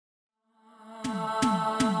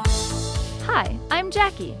I'm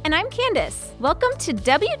Jackie. And I'm Candace. Welcome to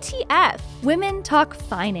WTF. Women Talk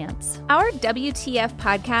Finance. Our WTF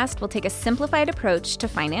podcast will take a simplified approach to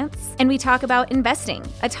finance, and we talk about investing,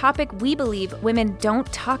 a topic we believe women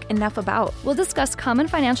don't talk enough about. We'll discuss common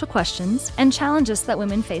financial questions and challenges that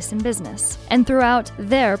women face in business and throughout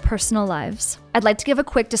their personal lives. I'd like to give a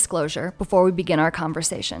quick disclosure before we begin our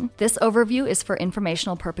conversation. This overview is for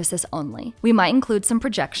informational purposes only. We might include some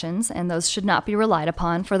projections, and those should not be relied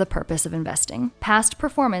upon for the purpose of investing. Past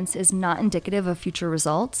performance is not indicative of future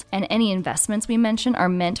results, and any investments we mention are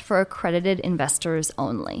meant for accredited investors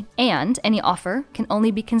only. And any offer can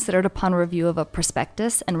only be considered upon review of a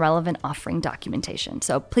prospectus and relevant offering documentation.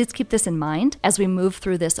 So please keep this in mind as we move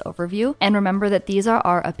through this overview, and remember that these are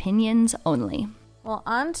our opinions only. Well,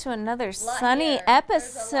 on to another sunny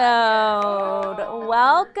episode.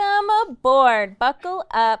 Welcome aboard. Buckle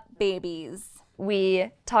up, babies.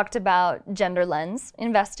 We talked about gender lens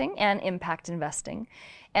investing and impact investing.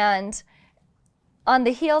 And on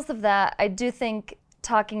the heels of that, I do think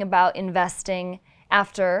talking about investing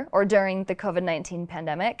after or during the COVID-19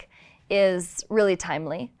 pandemic is really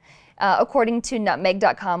timely. According to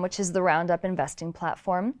nutmeg.com, which is the Roundup investing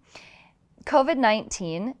platform,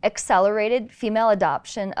 COVID-19 accelerated female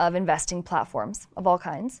adoption of investing platforms of all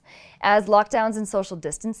kinds. As lockdowns and social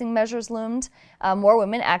distancing measures loomed, more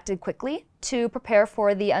women acted quickly to prepare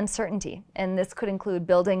for the uncertainty. And this could include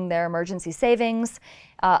building their emergency savings,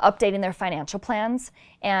 updating their financial plans,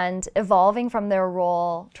 and evolving from their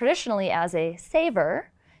role traditionally as a saver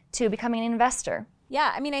to becoming an investor.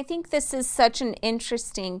 Yeah, I mean, I think this is such an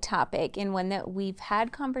interesting topic and one that we've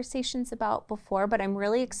had conversations about before, but I'm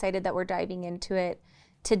really excited that we're diving into it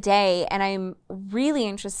today. And I'm really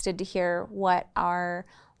interested to hear what our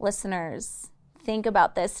listeners think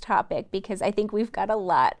about this topic, because I think we've got a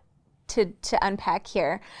lot to unpack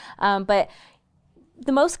here. But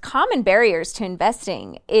the most common barriers to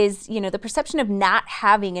investing is, the perception of not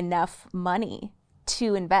having enough money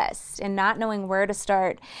to invest and not knowing where to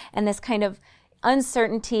start, and this kind of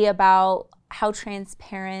uncertainty about how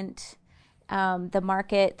transparent the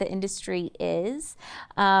market, the industry is.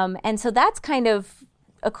 And so that's kind of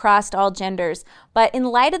across all genders. But in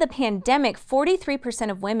light of the pandemic, 43%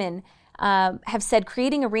 of women have said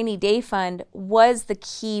creating a rainy day fund was the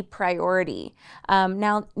key priority.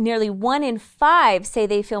 Now, nearly 1 in 5 say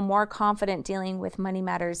they feel more confident dealing with money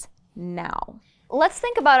matters now. Let's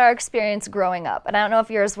think about our experience growing up. And I don't know if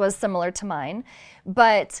yours was similar to mine,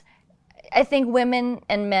 but I think women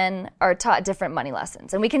and men are taught different money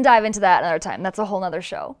lessons, and we can dive into that another time. That's a whole nother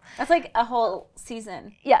show. That's like a whole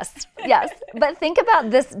season. Yes. But think about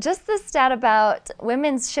this, just the stat about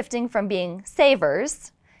women's shifting from being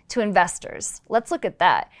savers to investors. Let's look at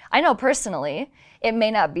that. I know personally, it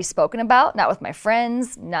may not be spoken about, not with my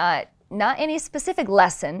friends, not any specific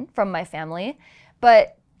lesson from my family,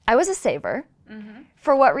 but I was a saver. Mm-hmm.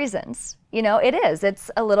 For what reasons?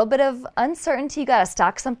 It's a little bit of uncertainty. You got to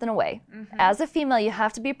stock something away. Mm-hmm. As a female, you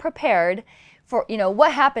have to be prepared for,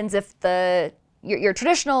 what happens if your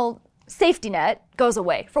traditional safety net goes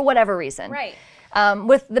away for whatever reason. Right.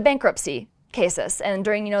 With the bankruptcy cases and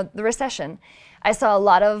during, the recession, I saw a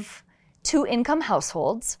lot of 2-income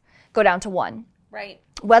households go down to 1. Right.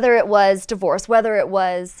 Whether it was divorce, whether it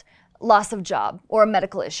was loss of job or a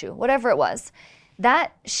medical issue, whatever it was.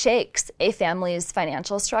 That shakes a family's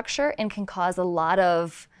financial structure and can cause a lot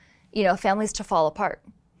of, families to fall apart.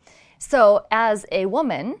 So as a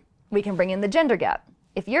woman, we can bring in the gender gap.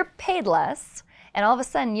 If you're paid less and all of a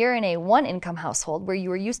sudden you're in a 1-income household where you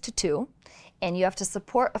were used to 2 and you have to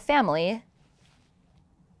support a family,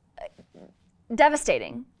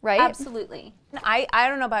 devastating, right? Absolutely. I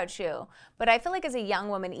don't know about you, but I feel like as a young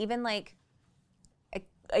woman, even like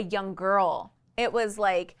a young girl, it was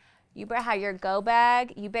like, you better have your go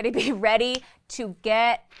bag. You better be ready to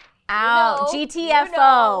get out.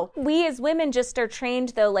 GTFO. We as women just are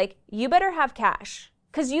trained, though, like, you better have cash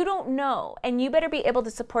because you don't know, and you better be able to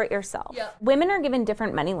support yourself. Yep. Women are given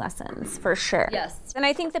different money lessons, for sure. Yes. And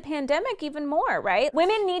I think the pandemic even more, right?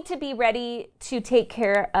 Women need to be ready to take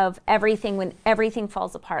care of everything when everything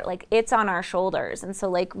falls apart. Like, it's on our shoulders. And so,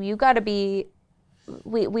 like, you got to be...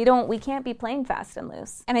 We can't be playing fast and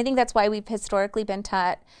loose. And I think that's why we've historically been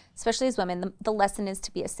taught, especially as women, the lesson is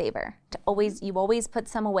to be a saver. You always put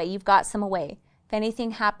some away. You've got some away. If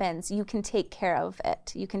anything happens, you can take care of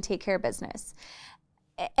it. You can take care of business.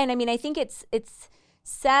 And I mean, I think it's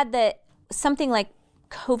sad that something like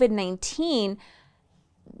COVID-19,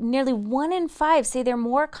 nearly 1 in 5 say they're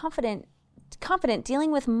more confident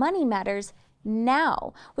dealing with money matters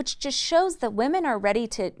now, which just shows that women are ready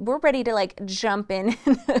to like jump in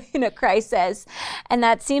a crisis. And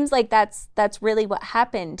that seems like that's really what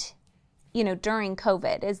happened during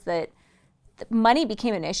COVID is that money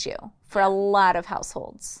became an issue for a lot of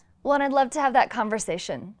households. Well, and I'd love to have that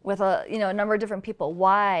conversation with a number of different people.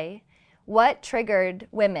 Why? What triggered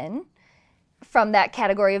women from that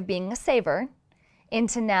category of being a saver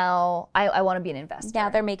into now, I want to be an investor? Now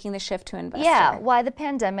they're making the shift to investor. Yeah. Why the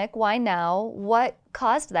pandemic? Why now? What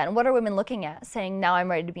caused that? And what are women looking at saying, now I'm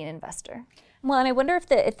ready to be an investor? Well, and I wonder if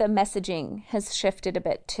the messaging has shifted a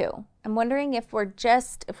bit too. I'm wondering if we're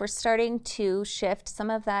starting to shift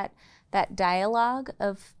some of that dialogue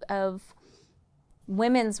of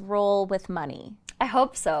women's role with money. I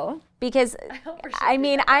hope so. Because,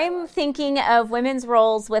 I'm thinking of women's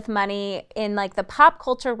roles with money in like the pop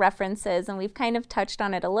culture references, and we've kind of touched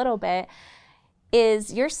on it a little bit,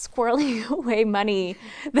 is you're squirreling away money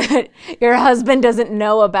that your husband doesn't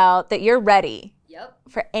know about, that you're ready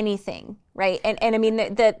for anything, right? And I mean,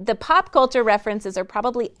 the pop culture references are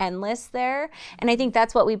probably endless there, and I think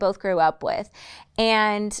that's what we both grew up with.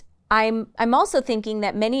 And I'm also thinking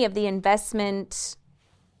that many of the investment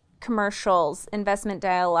commercials, investment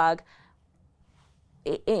dialogue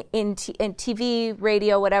in TV,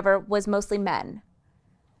 radio, whatever, was mostly men.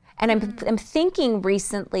 And I'm thinking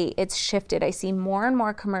recently it's shifted. I see more and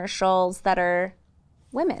more commercials that are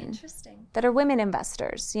women. Interesting. That are women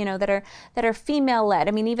investors, that are female led.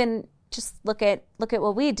 I mean, even just look at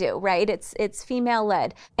what we do, right? It's female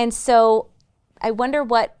led. And so I wonder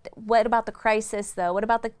what about the crisis though? What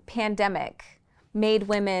about the pandemic made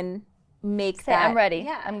women make that? I'm ready.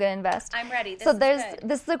 Yeah. I'm going to invest. I'm ready.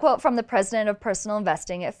 This is a quote from the president of personal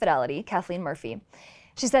investing at Fidelity, Kathleen Murphy.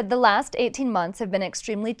 She said, "The last 18 months have been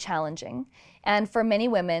extremely challenging, and for many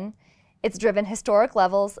women, it's driven historic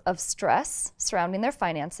levels of stress surrounding their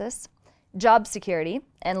finances, job security,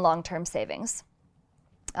 and long-term savings.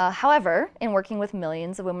 However, in working with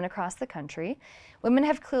millions of women across the country, women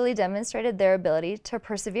have clearly demonstrated their ability to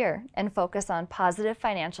persevere and focus on positive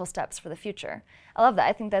financial steps for the future." I love that.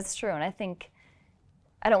 I think that's true. And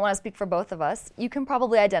I don't want to speak for both of us. You can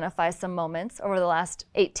probably identify some moments over the last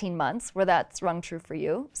 18 months where that's rung true for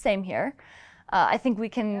you. Same here. I think we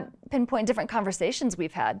can pinpoint different conversations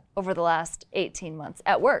we've had over the last 18 months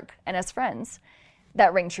at work and as friends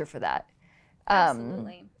that ring true for that.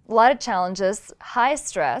 Absolutely. A lot of challenges, high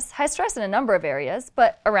stress in a number of areas,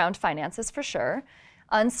 but around finances for sure.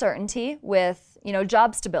 Uncertainty with,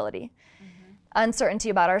 job stability. Uncertainty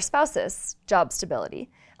about our spouse's job stability.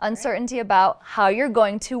 Uncertainty about how you're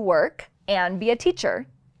going to work and be a teacher.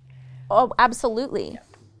 Oh, absolutely. Yeah.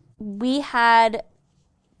 We had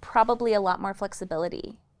probably a lot more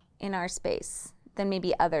flexibility in our space than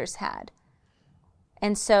maybe others had.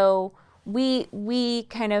 And so we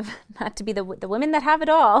kind of, not to be the women that have it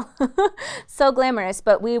all, so glamorous,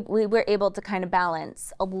 but we were able to kind of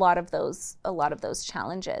balance a lot of those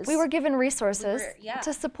challenges. We were given resources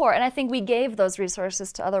to support, and I think we gave those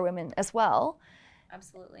resources to other women as well.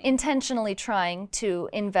 Absolutely. Intentionally trying to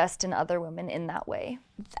invest in other women in that way.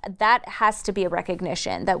 That has to be a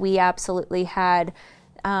recognition that we absolutely had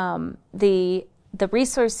the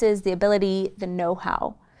resources, the ability, the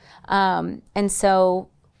know-how. And so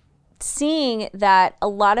seeing that a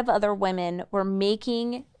lot of other women were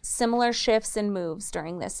making similar shifts and moves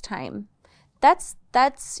during this time, that's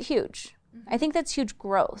huge. I think that's huge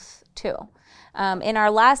growth too. In our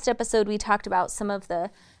last episode, we talked about some of the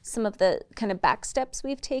kind of back steps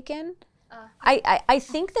we've taken. I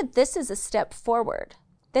think that this is a step forward.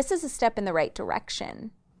 This is a step in the right direction.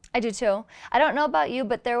 I do too. I don't know about you,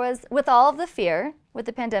 but there was, with all of the fear, with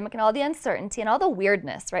the pandemic and all the uncertainty and all the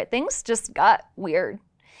weirdness, right? Things just got weird.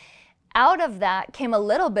 Out of that came a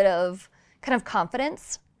little bit of kind of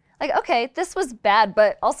confidence. Like, okay, this was bad,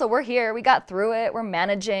 but also we're here. We got through it. We're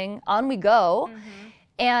managing. On we go. Mm-hmm.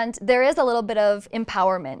 And there is a little bit of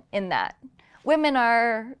empowerment in that. Women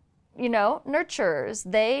are, nurturers.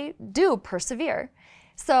 They do persevere.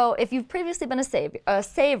 So if you've previously been a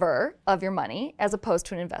saver of your money as opposed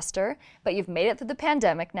to an investor, but you've made it through the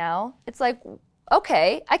pandemic now, it's like,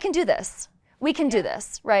 okay, I can do this. We can do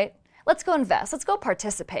this, right? Let's go invest. Let's go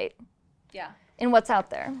participate in what's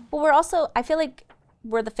out there. Well, we're also, I feel like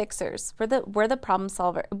we're the fixers. We're the problem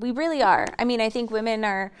solver. We really are. I mean, I think women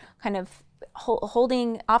are kind of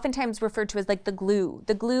holding, oftentimes referred to as like the glue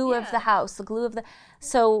of the house, the glue of the,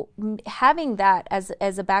 so having that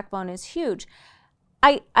as a backbone is huge.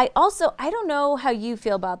 I also, I don't know how you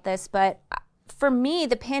feel about this, but for me,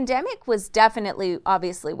 the pandemic was definitely,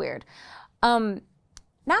 obviously weird. Not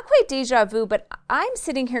quite deja vu, but I'm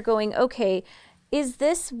sitting here going, okay, is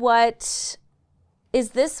this what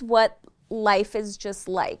life is just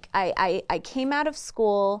like? I came out of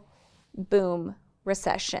school, boom,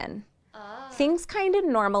 recession. Things kind of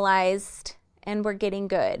normalized and we're getting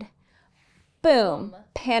good. boom,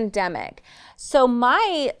 pandemic. So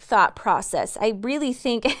my thought process, I really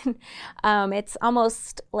think it's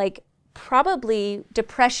almost like probably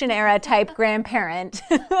depression era type grandparent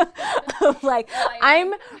of like,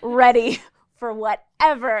 I'm ready for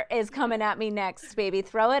whatever is coming at me next, baby.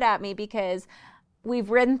 Throw it at me, because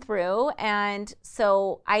we've ridden through. And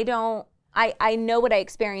so I know what I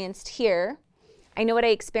experienced here. I know what I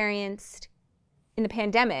experienced in the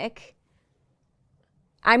pandemic.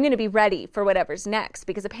 I'm going to be ready for whatever's next,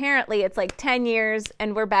 because apparently it's like 10 years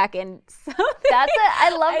and we're back in something. That's it.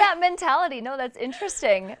 I love that mentality. No, that's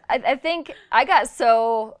interesting. I think I got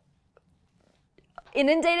so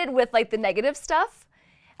inundated with like the negative stuff.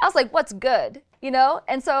 I was like, what's good, you know?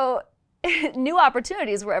 And so new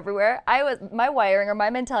opportunities were everywhere. My wiring or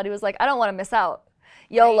my mentality was like, I don't want to miss out.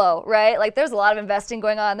 YOLO, right? Like there's a lot of investing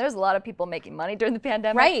going on. There's a lot of people making money during the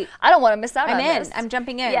pandemic. Right. I don't want to miss out on this. I'm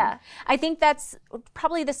jumping in. Yeah. I think that's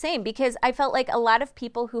probably the same, because I felt like a lot of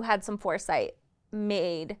people who had some foresight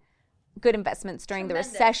made good investments during the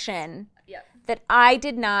recession. Yep. That I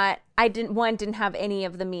didn't have any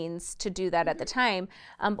of the means to do that at the time,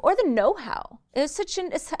 or the know-how. It was such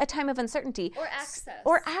a time of uncertainty.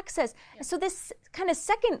 Or access. Yeah. So this kind of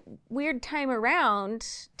second weird time around,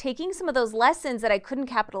 taking some of those lessons that I couldn't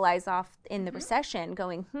capitalize off in the recession,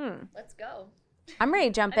 going, let's go. I'm ready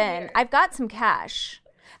to jump in. Here. I've got some cash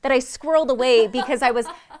that I squirreled away because I was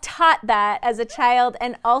taught that as a child,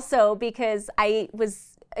 and also because I was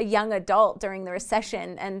a young adult during the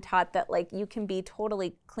recession and taught that like you can be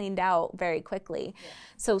totally cleaned out very quickly. Yeah.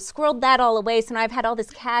 So squirreled that all away. So now I've had all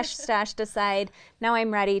this cash stashed aside. Now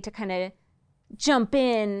I'm ready to kind of jump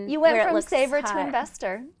in. You went from saver to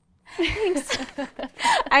investor. Thanks.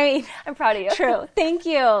 I mean, I'm proud of you. True. Thank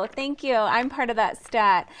you. I'm part of that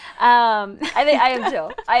stat. I think I am too.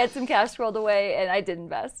 I had some cash rolled away and I did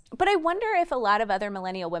invest. But I wonder if a lot of other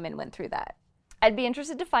millennial women went through that. I'd be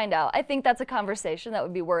interested to find out. I think that's a conversation that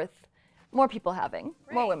would be worth more people having,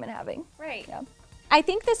 more women having. Right. Yeah. I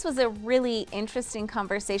think this was a really interesting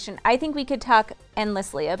conversation. I think we could talk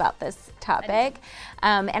endlessly about this topic.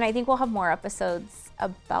 And I think we'll have more episodes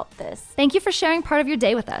about this. Thank you for sharing part of your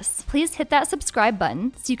day with us. Please hit that subscribe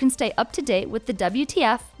button so you can stay up to date with the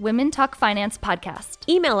WTF Women Talk Finance podcast.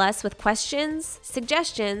 Email us with questions,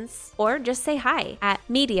 suggestions, or just say hi at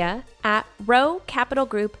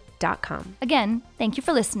media@rowcapitalgroup.com. Again, thank you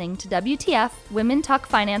for listening to WTF Women Talk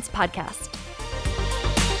Finance podcast.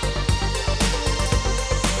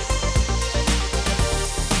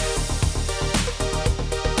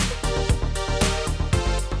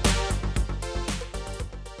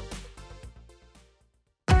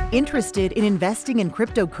 Interested in investing in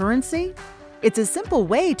cryptocurrency? It's a simple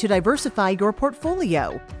way to diversify your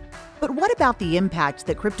portfolio. But what about the impact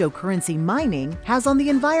that cryptocurrency mining has on the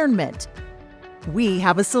environment? We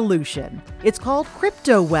have a solution. It's called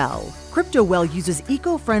CryptoWell. CryptoWell uses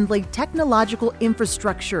eco-friendly technological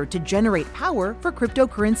infrastructure to generate power for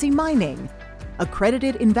cryptocurrency mining.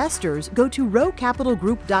 Accredited investors go to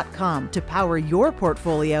rowcapitalgroup.com to power your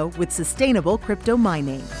portfolio with sustainable crypto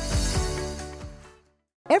mining.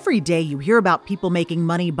 Every day you hear about people making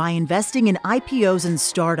money by investing in IPOs and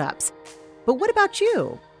startups. But what about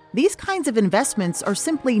you? These kinds of investments are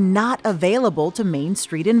simply not available to Main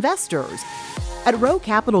Street investors. At Row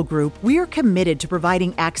Capital Group, we are committed to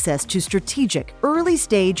providing access to strategic,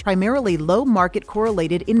 early-stage, primarily low-market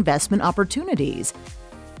correlated investment opportunities.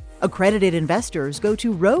 Accredited investors go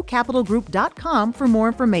to rowcapitalgroup.com for more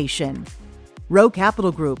information. Row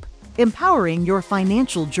Capital Group, empowering your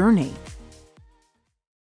financial journey.